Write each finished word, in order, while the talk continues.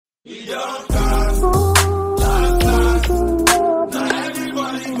I've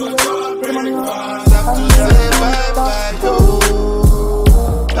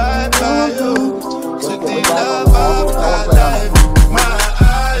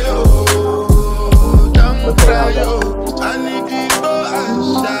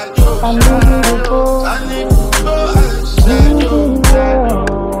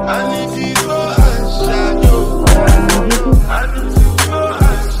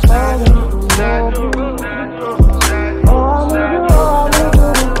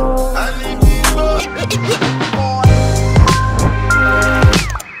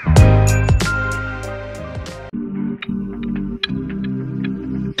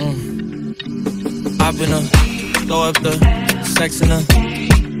been throw up the sex in her.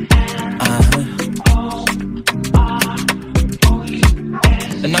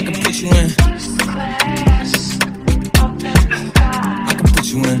 And I can put you in. I can put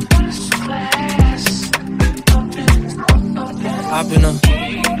you in. I've been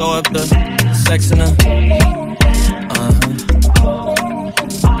throw up the sex in her.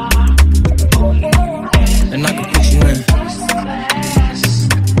 And I can put you in.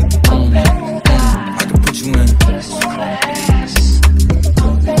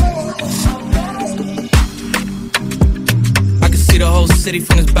 The whole city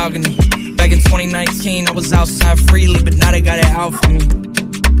from this balcony. Back in 2019, I was outside freely, but now they got it out for me.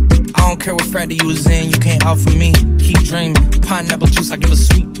 I don't care what frat you was in, you can't out for me. Keep dreaming, pineapple juice, I give a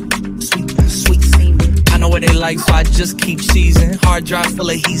sweet semen. I know what they like, so I just keep cheesing. Hard drive full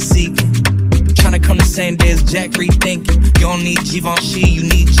of heat seeking. Tryna come the same day as Jack, rethinking. You don't need Givenchy, you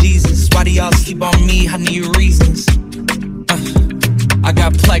need Jesus. Why do y'all sleep on me? I need reasons. I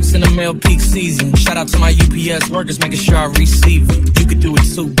got plex in the mail peak season. Shout out to my UPS workers, making sure I receive it. You could do it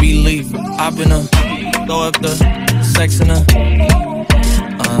too, believe it. I've been throw up the sex in her.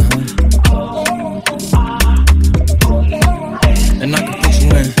 And I can put you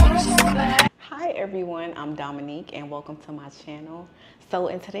in. Hi everyone, I'm Dominique and welcome to my channel. So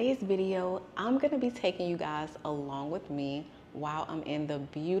in today's video, I'm gonna be taking you guys along with me while I'm in the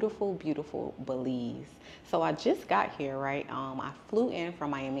beautiful, beautiful Belize. So I just got here, right? I flew in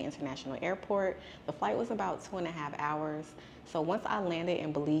from Miami International Airport. The flight was about 2.5 hours. So once I landed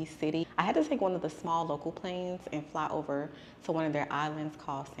in Belize City, I had to take one of the small local planes and fly over to one of their islands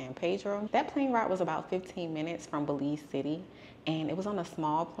called San Pedro. That plane ride was about 15 minutes from Belize City. And it was on a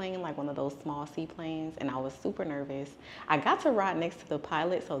small plane, like one of those small seaplanes, and I was super nervous. I got to ride next to the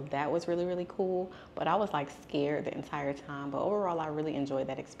pilot, so that was really, really cool, but I was like scared the entire time. But overall, I really enjoyed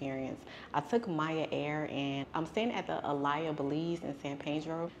that experience. I took Maya Air, and I'm staying at the Alaya Belize in San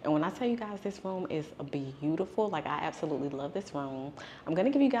Pedro. And when I tell you guys this room is beautiful, like I absolutely love this room. I'm gonna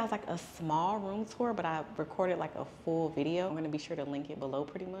give you guys like a small room tour, but I recorded like a full video. I'm gonna be sure to link it below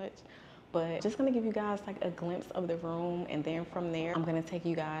pretty much. But just gonna give you guys like a glimpse of the room, and then from there I'm gonna take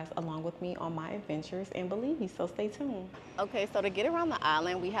you guys along with me on my adventures in Belize, so stay tuned. Okay, so to get around the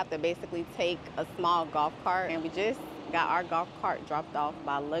island we have to basically take a small golf cart, and we just got our golf cart dropped off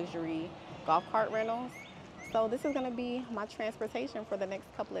by Luxury Golf Cart Rentals. So this is gonna be my transportation for the next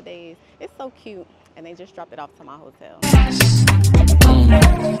couple of days. It's so cute, and they just dropped it off to my hotel. I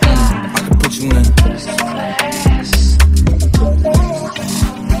can put you in.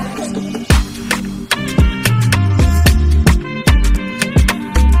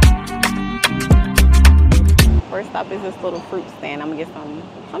 First stop is this little fruit stand. I'm gonna get some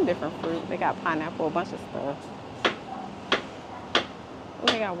different fruit. They got pineapple, a bunch of stuff. Oh,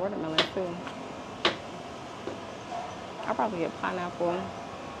 they got watermelon too. I'll probably get pineapple,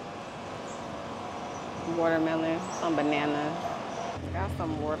 watermelon, some bananas. Got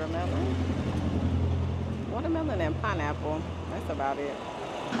some watermelon and pineapple. That's about it.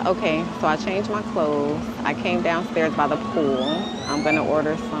 Okay, so I changed my clothes. I came downstairs by the pool. I'm gonna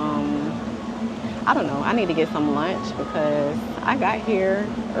order some, I don't know, I need to get some lunch because I got here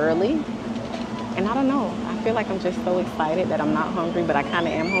early and I don't know, I feel like I'm just so excited that I'm not hungry, but I kind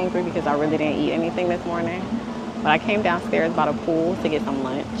of am hungry because I really didn't eat anything this morning. But I came downstairs by the pool to get some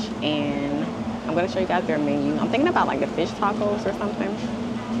lunch, and I'm gonna show you guys their menu. I'm thinking about like the fish tacos or something,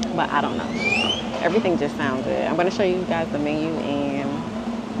 but I don't know. Everything just sounds good. I'm gonna show you guys the menu and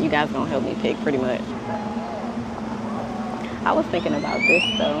you guys gonna help me pick pretty much. I was thinking about this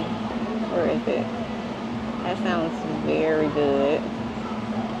though. Where is it? That sounds very good.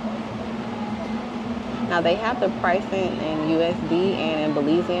 Now they have the pricing in USD and in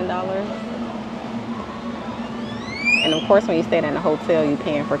Belizean dollars. And of course when you stay in a hotel, you're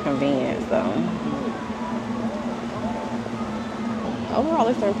paying for convenience, so. Overall,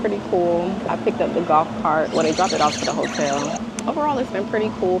 it's been pretty cool. I picked up the golf cart. Well, they dropped it off to the hotel. overall it's been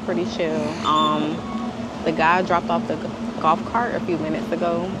pretty cool, pretty chill. The guy dropped off the golf cart a few minutes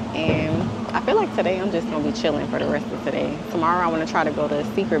ago, and I feel like today I'm just gonna be chilling for the rest of today. Tomorrow I want to try to go to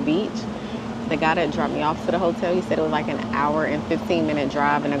Secret Beach. The guy that dropped me off to the hotel, he said it was like an hour and 15-minute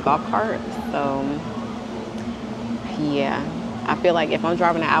drive in a golf cart. So yeah, I feel like if I'm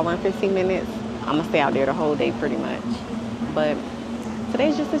driving an hour and 15 minutes, I'm gonna stay out there the whole day pretty much. But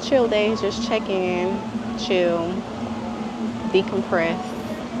today's just a chill day, just check in, chill, decompress,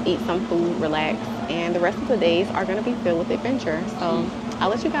 eat some food, relax, and the rest of the days are gonna be filled with adventure. So I'll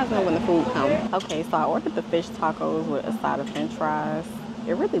let you guys know when the food comes. Okay, so I ordered the fish tacos with a side of french fries.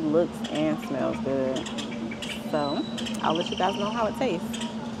 It really looks and smells good. So I'll let you guys know how it tastes.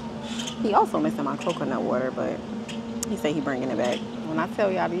 He also missing my coconut water, but he said he bringing it back. When I tell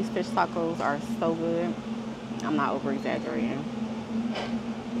y'all these fish tacos are so good, I'm not over exaggerating.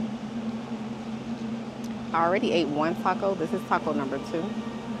 I already ate one taco. This is taco number 2.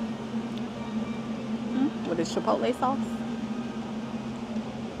 With the chipotle sauce.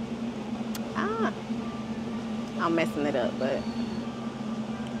 I'm messing it up, but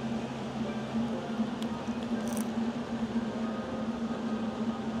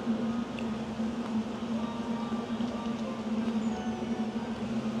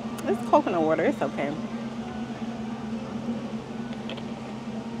it's coconut water, it's okay.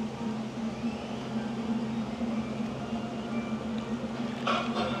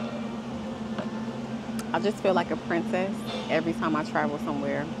 I just feel like a princess every time I travel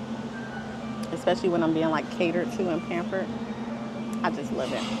somewhere, especially when I'm being like catered to and pampered. I just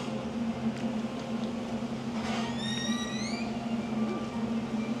love it.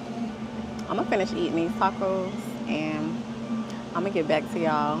 I'm gonna finish eating these tacos and I'm gonna get back to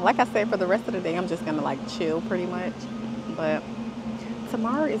y'all. Like I said, for the rest of the day, I'm just gonna like chill pretty much. But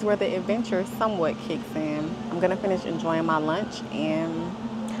tomorrow is where the adventure somewhat kicks in. I'm gonna finish enjoying my lunch and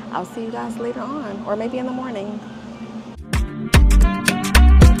I'll see you guys later on, or maybe in the morning.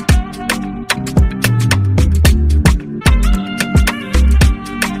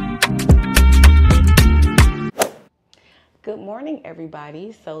 Good morning,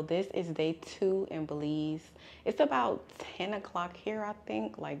 everybody. So this is day 2 in Belize. It's about 10 o'clock here, I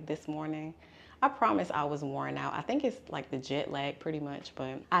think, like this morning. I promise I was worn out. I think it's like the jet lag pretty much,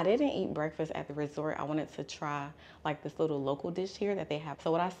 but I didn't eat breakfast at the resort. I wanted to try like this little local dish here that they have. So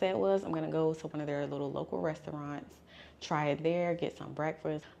what I said was I'm gonna go to one of their little local restaurants, try it there, get some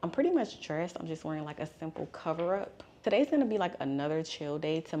breakfast. I'm pretty much dressed. I'm just wearing like a simple cover up. Today's gonna be like another chill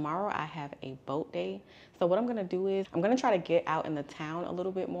day. Tomorrow I have a boat day. So what I'm gonna do is I'm gonna try to get out in the town a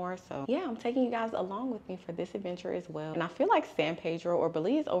little bit more. So yeah, I'm taking you guys along with me for this adventure as well. And I feel like San Pedro or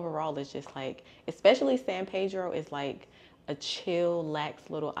Belize overall is just like, especially San Pedro is like a chill, lax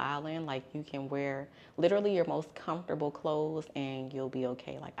little island. Like you can wear literally your most comfortable clothes and you'll be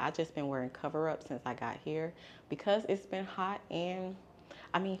okay. Like I just been wearing cover up since I got here because it's been hot, and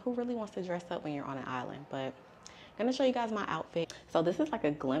I mean, who really wants to dress up when you're on an island? But I'm gonna show you guys my outfit. So this is like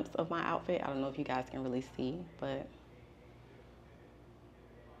a glimpse of my outfit. I don't know if you guys can really see, but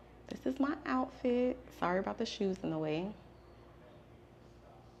this is my outfit. Sorry about the shoes in the way.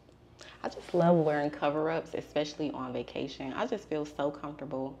 I just love wearing cover-ups, especially on vacation. I just feel so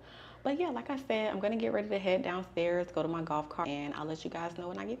comfortable. But yeah, like I said, I'm gonna get ready to head downstairs, go to my golf cart, and I'll let you guys know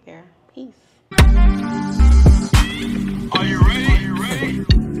when I get there. Peace. Are you ready? Are you ready?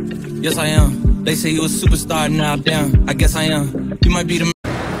 Yes, I am. They say you a superstar now. Damn, I guess I am. You might be the.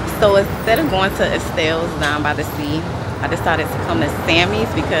 So instead of going to Estelle's down by the sea, I decided to come to Sammy's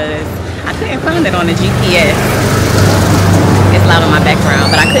because I couldn't find it on the GPS. It's loud in my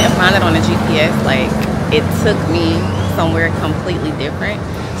background, but I couldn't find it on the GPS. Like, it took me somewhere completely different.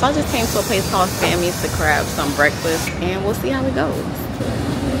 So I just came to a place called Sammy's to grab some breakfast, and we'll see how it goes.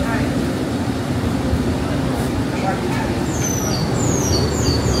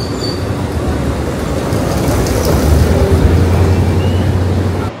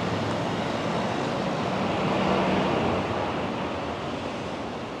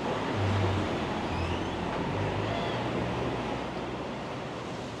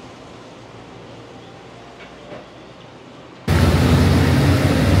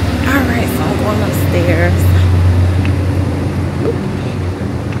 Upstairs.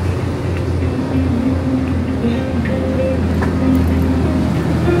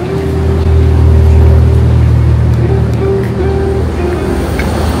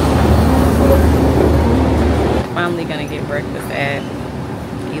 Finally gonna get breakfast at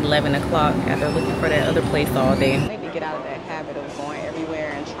 11 o'clock after looking for that other place all day. I need to get out of that habit of going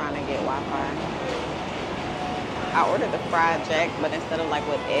everywhere and trying to get Wi-Fi. I ordered the fried jack, but instead of like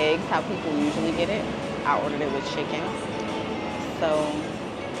with eggs, how people usually get it, I ordered it with chicken. So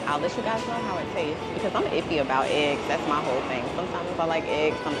I'll let you guys know how it tastes because I'm iffy about eggs. That's my whole thing. Sometimes I like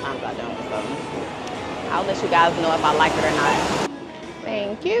eggs, sometimes I don't. So I'll let you guys know if I like it or not.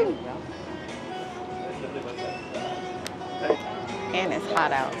 Thank you. And it's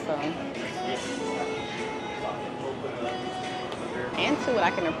hot out, so. And too, what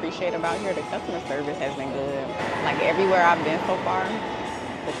I can appreciate about here, the customer service has been good. Like everywhere I've been so far,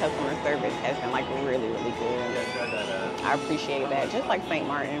 the customer service has been like really, really good. I appreciate that, just like St.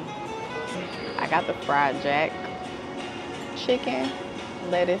 Martin. I got the fried jack chicken,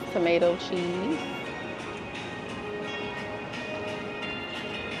 lettuce, tomato, cheese.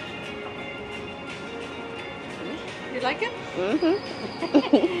 You like it? Mm-hmm.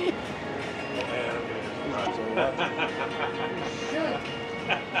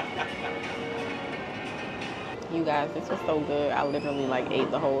 You guys, this was so good. I literally like ate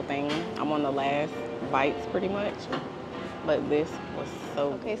the whole thing. I'm on the last bites pretty much, but this was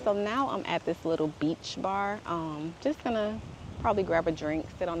so okay. So now I'm at this little beach bar. Just gonna probably grab a drink,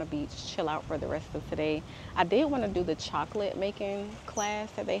 sit on the beach, chill out for the rest of today. I did want to do the chocolate making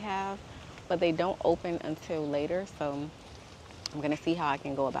class that they have, but they don't open until later, so I'm gonna see how I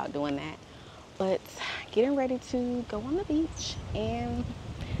can go about doing that. But getting ready to go on the beach and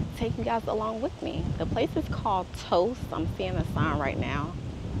take you guys along with me. The place is called Toast. I'm seeing a sign right now.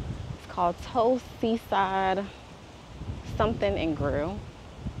 It's called Toast Seaside something and Grill,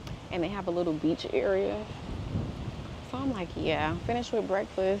 and they have a little beach area. So I'm like, yeah, finished with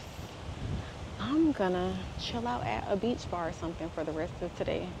breakfast. I'm gonna chill out at a beach bar or something for the rest of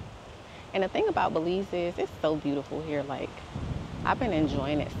today. And the thing about Belize is it's so beautiful here. Like, I've been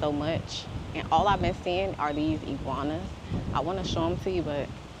enjoying it so much, and all I've been seeing are these iguanas. I want to show them to you, but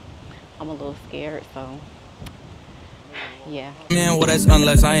I'm a little scared, so yeah. Man, well, that's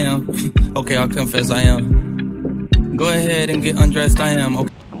unless I am. Okay, I'll confess I am. Go ahead and get undressed, I am.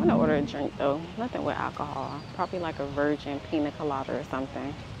 Okay. I'm gonna order a drink though, nothing with alcohol. Probably like a virgin pina colada or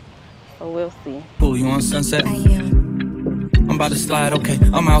something. So we'll see. Cool, you on Sunset? I am. I'm about to slide, okay,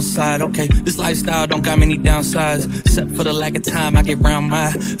 I'm outside, okay. This lifestyle don't got many downsides, except for the lack of time I get around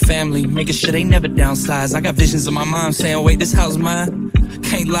my family, making sure they never downsize. I got visions of my mom saying, wait, this house mine.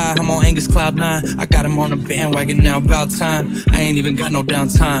 Can't lie, I'm on Angus Cloud 9. I got him on the bandwagon now, about time. I ain't even got no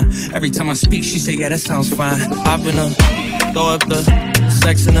downtime. Every time I speak, she say, yeah, that sounds fine. Hop in her, throw up the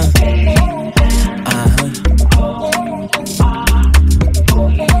sex in her.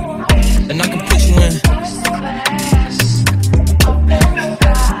 And I can put you in.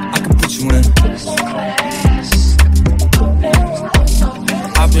 I can put you in.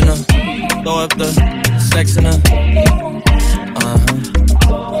 Hop in her, throw up the sex in her.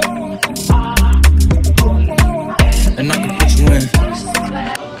 And I can put you in.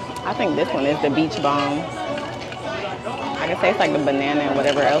 I think this one is the beach bomb. I can taste like the banana and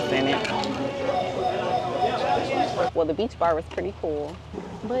whatever else in it. Well, the beach bar was pretty cool.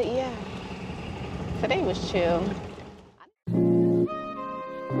 But yeah, today was chill.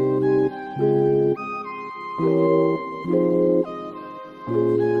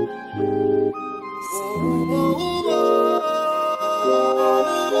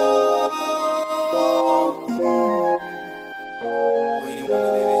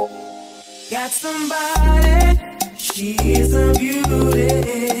 Got somebody, she is a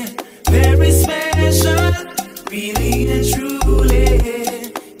beauty, very special, really and truly.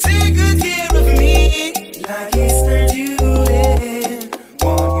 Take good care of me, like it's her duty.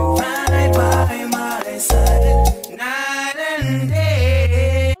 Want you right by my side, night and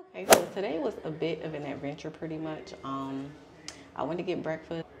day. Okay, so today was a bit of an adventure pretty much. I went to get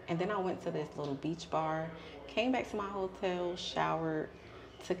breakfast, and then I went to this little beach bar, came back to my hotel, showered,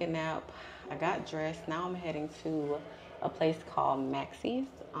 took a nap. I got dressed. Now I'm heading to a place called Maxie's,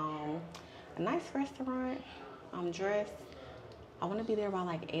 a nice restaurant. I'm dressed. I want to be there by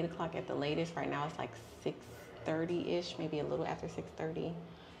like 8 o'clock at the latest. Right now it's like 6:30-ish, maybe a little after 6:30.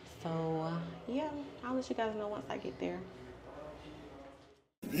 So yeah, I'll let you guys know once I get there.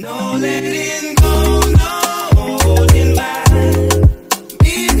 No letting go, no holding back,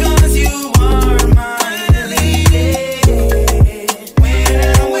 because you are my lady. When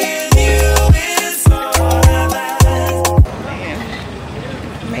I'm with you, it's all about. Man,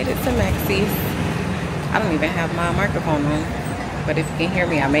 I made it to Maxie's. I don't even have my microphone on, but if you can hear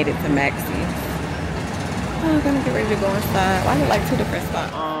me, I made it to Maxie's. I'm gonna get ready to go inside. I look like two different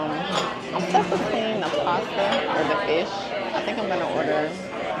spots. I'm stuck between the pasta or the fish. I think I'm gonna order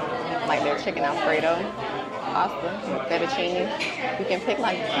like their chicken Alfredo pasta with fettuccine. You can pick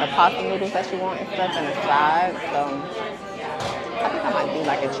like the pasta noodles that you want and stuff in the side. So I think I might do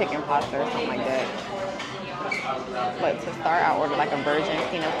like a chicken pasta or something like that. But to start, I ordered like a virgin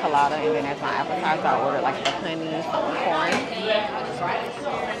pina colada, and then as my appetizer, I ordered like the honey something corn.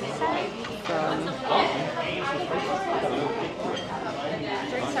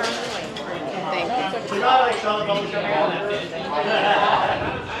 Thank you.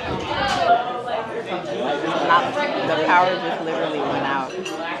 The power just literally went out.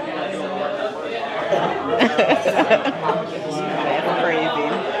 That's crazy.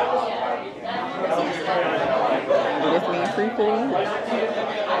 Does this mean free food?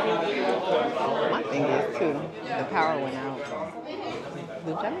 My thing is too, the power went out.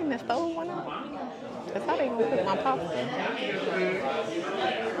 Does that mean the stove went out? That's how they gonna cook my pasta.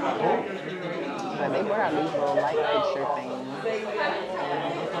 But they wear out these little light fixture things.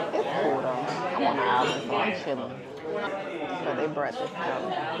 It's cool though. I'm on the island, so I'm chilling. But they brought this out.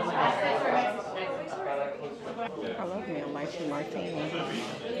 I love me a lychee martini.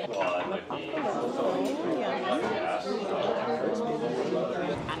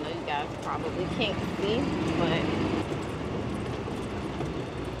 I know you guys probably can't see, but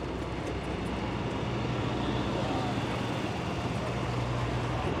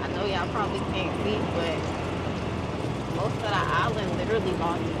y'all probably can't see, but most of the island literally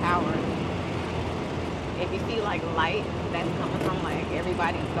lost power. If you see like light that's coming from like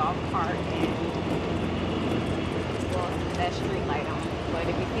everybody's golf cart and well, that street light on. But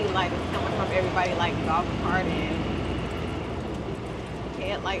if you see light that's coming from everybody like golf cart and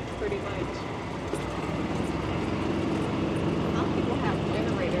headlights pretty much. Some people have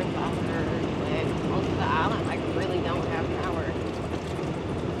generators, I heard, but most of the island like really don't have power.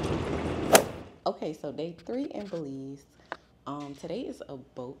 Okay, so day 3 in Belize. Today is a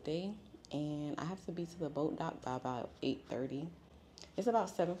boat day, and I have to be to the boat dock by about 8:30. It's about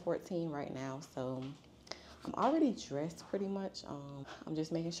 7:14 right now, so I'm already dressed pretty much. I'm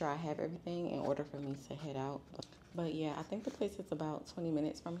just making sure I have everything in order for me to head out. But yeah, I think the place is about 20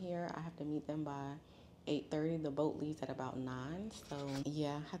 minutes from here. I have to meet them by 8:30. The boat leaves at about 9, so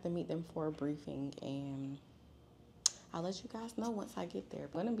yeah, I have to meet them for a briefing, and I'll let you guys know once I get there.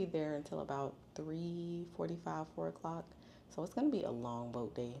 I'm gonna be there until about 3:45, 4 o'clock. So it's gonna be a long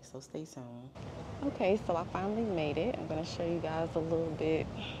boat day, so stay tuned. Okay, so I finally made it. I'm gonna show you guys a little bit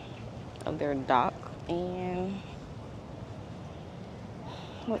of their dock. And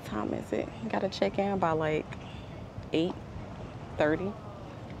what time is it? Gotta check in by like 8:30.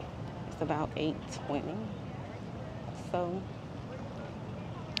 It's about 8:20. So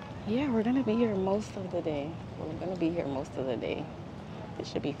yeah, we're gonna be here most of the day. We're gonna be here most of the day. It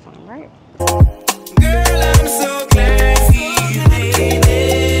should be fun, right? Girl, I'm so glad you made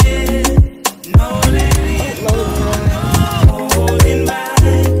it. No letting go, no holding back.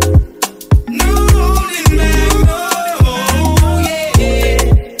 No holding back, no, yeah.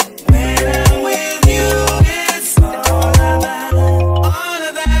 When I'm with you, it's all about all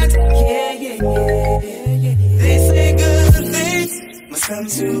of that. Yeah, yeah, yeah. They say good things must come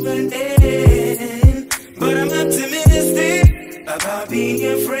to an end, but I'm optimistic about being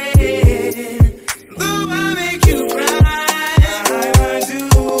a friend. Though I make you cry, I do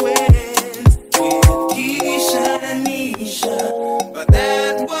it with Keisha and Nisha, but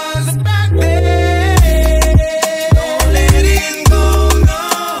that was back then. No letting go, no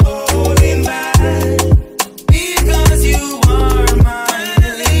holding back, because you are my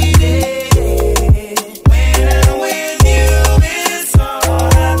lady. When I'm with you, it's all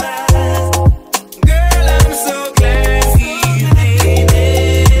about. Girl, I'm so glad you made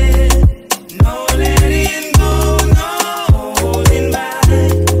it. No letting go, no holding back.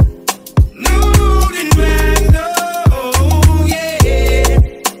 No holding back, no, yeah.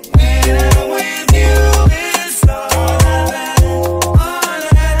 When I'm with you, it's all about, all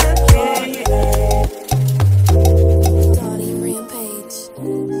that, yeah. Dottie Rampage.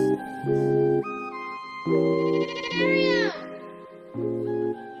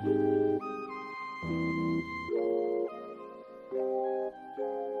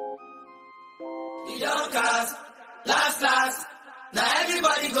 You don't cast, last. Now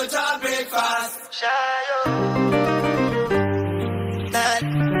everybody go to breakfast. Shayo.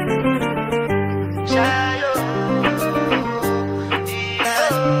 Shayo.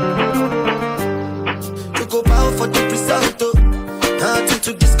 You go bow for the result, oh. Nothing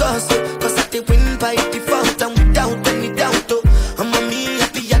to discuss, oh. Cause I did win by default and without any doubt, oh. I'm a me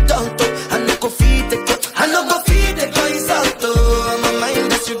happy adult, oh. I no go feed the girl, I no go feed the girls out, oh. I'm a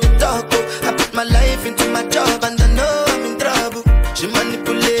mind that's you the talk, oh. I put my life into my job and I know I'm in trouble. She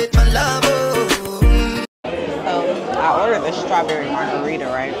manipulate my love, oh. So I ordered the strawberry margarita,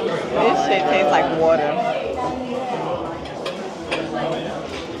 right? This shit tastes like water.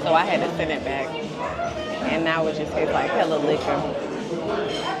 So I had to send it back. And now it just tastes like hella liquor.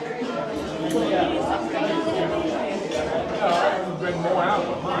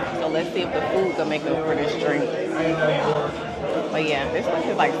 So let's see if the food can make up for this drink. But yeah, this place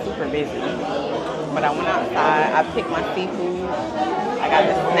is like super busy. But I went outside, I picked my seafood. I got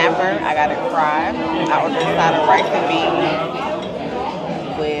the snapper, I got it fried. I ordered a side of rice and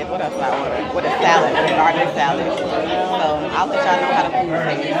beans with, what else did I order? With a salad, a garden salad. So I'll let y'all know how the food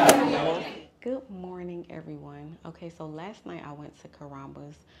tastes. Good morning, everyone. Okay, so last night I went to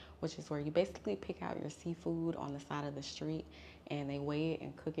Carambas, which is where you basically pick out your seafood on the side of the street and they weigh it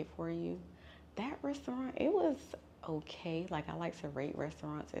and cook it for you. That restaurant, it was okay. Like, I like to rate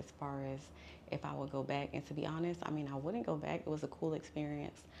restaurants as far as if I would go back. And to be honest, I mean, I wouldn't go back. It was a cool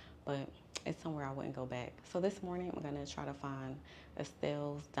experience, but it's somewhere I wouldn't go back. So this morning I'm gonna try to find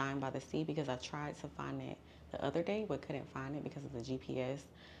Estelle's Dine by the Sea because I tried to find it the other day but couldn't find it because of the GPS.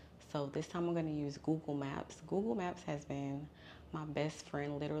 So this time I'm gonna use Google Maps. Google Maps has been my best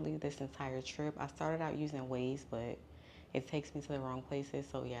friend literally this entire trip. I started out using Waze, but it takes me to the wrong places.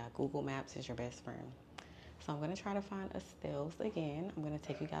 So yeah, Google Maps is your best friend. So I'm gonna try to find Estelle's again. I'm gonna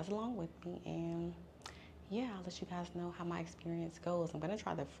take you guys along with me, and yeah, I'll let you guys know how my experience goes. I'm gonna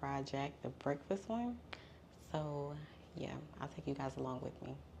try the fried jack, the breakfast one. So yeah, I'll take you guys along with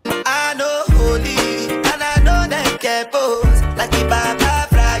me. I know holy, and I know that get both like the Baba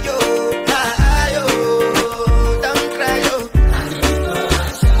Frayo, Mayo, don't cry, yo. I need to go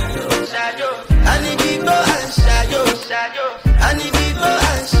and shayo, I need to go and shayo, I need to go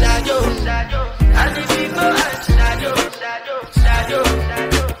and shayo, shayo, shayo, I need to go and shayo, I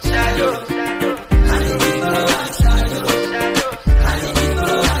need to go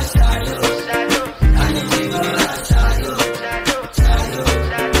and shayo, I need to go and shayo,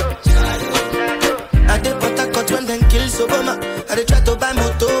 I dey Port when them kill Obama. I dey try to buy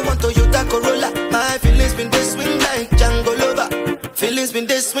moto, want Toyota Corolla. My feelings been they swing like Django Lover. Feelings been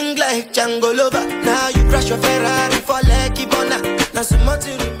they swing like Django Lover. Now you crash your Ferrari for Lucky Bona. Now some more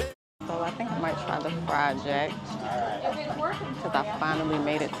to remain. So I think I might try the fried jack because I finally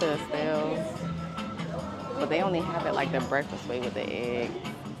made it to Estelle's. But they only have it like the breakfast way with the egg.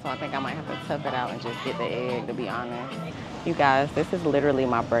 So I think I might have to tough it out and just get the egg, to be honest. You guys, this is literally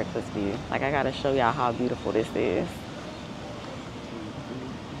my breakfast view. Like, I gotta show y'all how beautiful this is.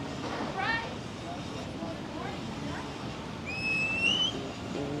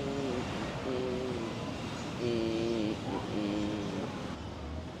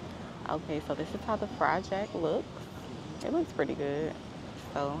 Okay, so this is how the fried jack looks. It looks pretty good.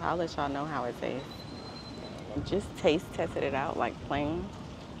 So I'll let y'all know how it tastes. Just taste tested it out like plain.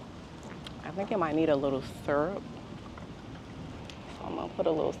 I think it might need a little syrup. So I'm gonna put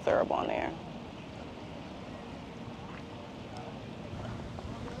a little syrup on there.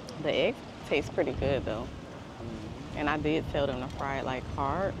 The egg tastes pretty good though. And I did tell them to fry it like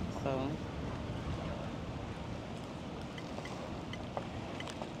hard, so.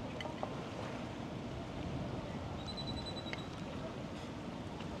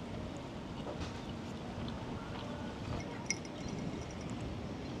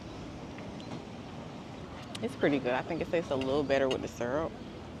 It's pretty good. I think it tastes a little better with the syrup.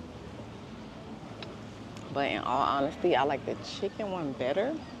 But in all honesty, I like the chicken one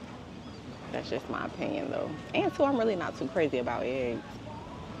better. That's just my opinion though. And too, I'm really not too crazy about eggs.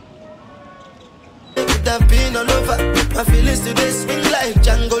 I've been all over. My feelings today swing like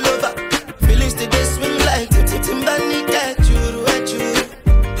Django Lover. Feelings today swing like Timbani Kachuru.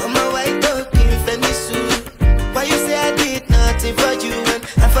 On my white dog in Fenisu. Why you say I did nothing for you and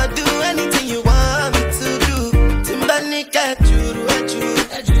if I do anything you want me to do?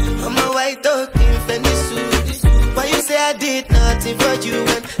 I'm a white dog in Fenisu. Why you say I did nothing for you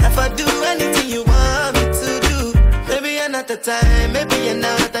and if I do anything you want me to do? Maybe another time, maybe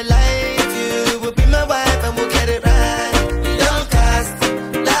another life. You will be my wife and we'll get it right. Don't cast,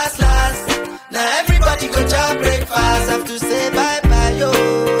 last. Now everybody go to breakfast. Have to say bye-bye, yo.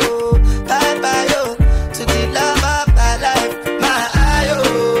 Bye-bye, yo. To the love of my life. My ayo.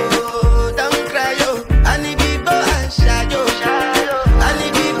 Don't cry, yo. I need people and shadow. I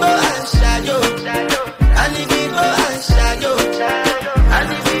need people and shadow. I need people and shadow. I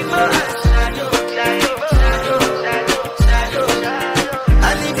need people and shadow. I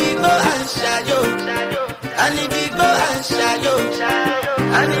need people.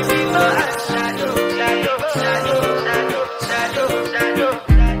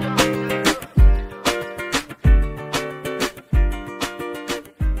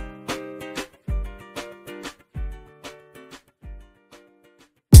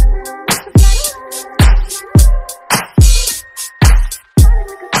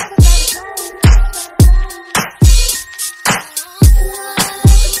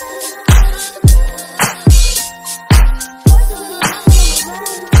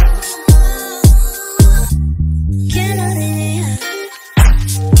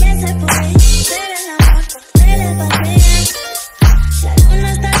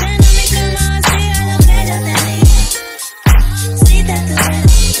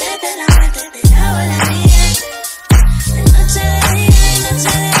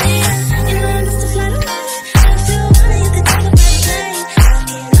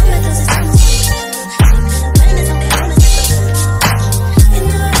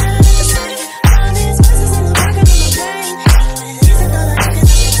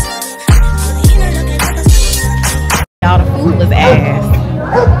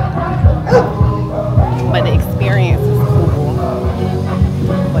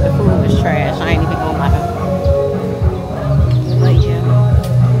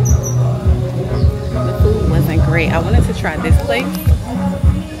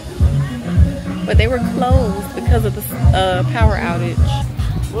 but they were closed because of the power outage.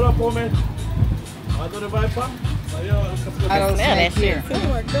 What up, woman? Want to the Viper? Snake here. Oh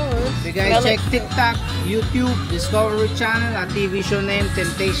my gosh. You guys check TikTok, YouTube, Discovery Channel, our TV show name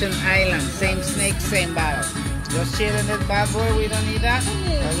Temptation Island. Same snake, same bottle. Just chilling it, bad boy. We don't need that.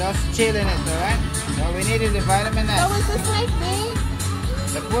 We're just chilling it, alright? All we need is the vitamin S. Oh, is the snake big?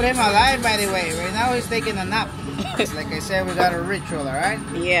 They put him alive, by the way. Right now he's taking a nap. Like I said, we got a ritual, alright?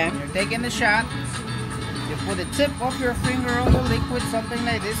 Yeah. You're taking the shot. You put the tip of your finger on the liquid, something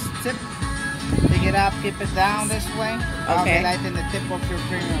like this. Tip. Pick it up, keep it down this way. I'll be lighting the tip of your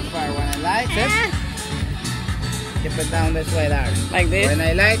finger on fire. When I light this, keep it down this way, darling. Like this? When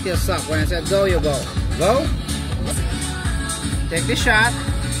I light, you suck. When I said go, you go. Go. Take the shot.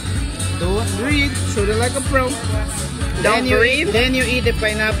 Don't breathe. Shoot it like a pro. Don't breathe? Then you eat the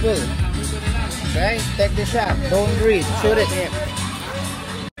pineapple. Okay? Take the shot. Don't breathe. Shoot it.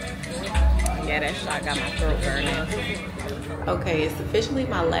 Yeah, that shot got my throat burning. Okay, it's officially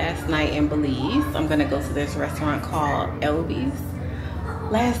my last night in Belize. I'm gonna go to this restaurant called Elby's.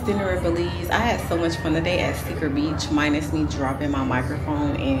 Last dinner in Belize. I had so much fun today at Secret Beach, minus me dropping my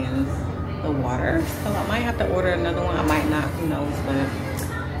microphone in the water. So I might have to order another one. I might not, who knows, but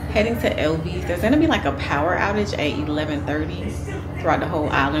heading to Elby's. There's gonna be like a power outage at 11:30 throughout the whole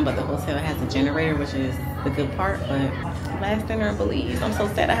island, but the hotel has a generator, which is the good part. But last dinner in Belize. I'm so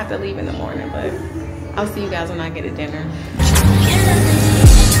sad I have to leave in the morning, but I'll see you guys when I get to dinner.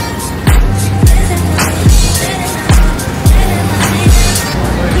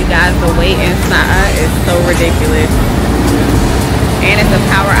 You guys, the wait inside is so ridiculous. And it's a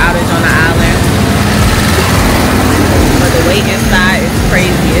power outage on the island. But the wait inside is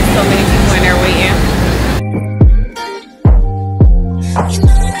crazy. There's so many people in there waiting.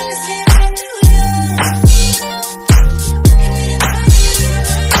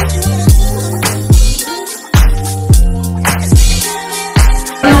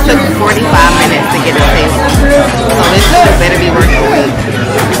 It took 45 minutes to get a table. So this food better be worth the wait.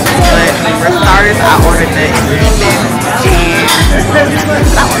 But for starters, I ordered the ingredients and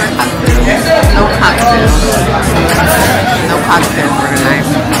I ordered cocktails. No cocktails. No cocktails for the night.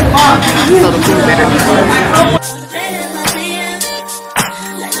 So the food better be good.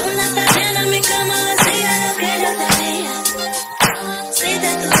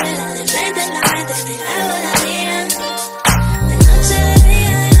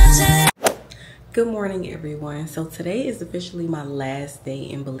 Good morning, everyone. So today is officially my last day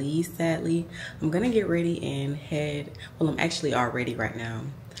in Belize, sadly. I'm gonna get ready and head, well, I'm actually all ready right now,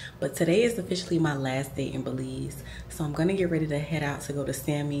 but today is officially my last day in Belize. So I'm gonna get ready to head out to go to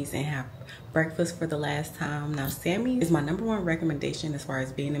Sammy's and have breakfast for the last time. Now, Sammy's is my #1 recommendation as far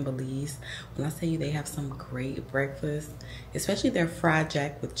as being in Belize. When I tell you they have some great breakfast, especially their fried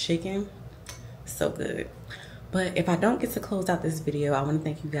jack with chicken, so good. But if I don't get to close out this video, I want to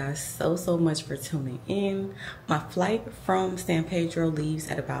thank you guys so much for tuning in. My flight from San Pedro leaves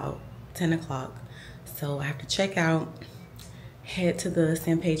at about 10 o'clock. So I have to check out, head to the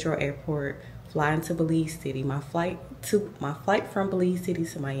San Pedro airport, fly into Belize City. My flight from Belize City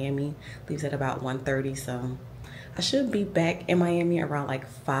to Miami leaves at about 1:30. So I should be back in Miami around like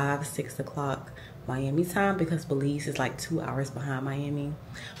 5-6 o'clock Miami time, because Belize is like 2 hours behind Miami.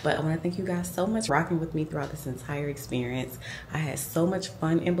 But I want to thank you guys so much for rocking with me throughout this entire experience. I had so much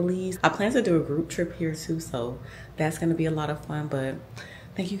fun in Belize. I plan to do a group trip here too, so that's going to be a lot of fun. But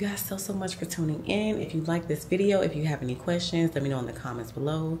thank you guys so much for tuning in. If you like this video, if you have any questions, let me know in the comments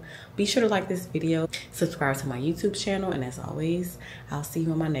below. Be sure to like this video, subscribe to my YouTube channel, and as always, I'll see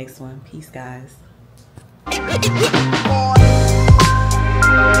you on my next one. Peace, guys.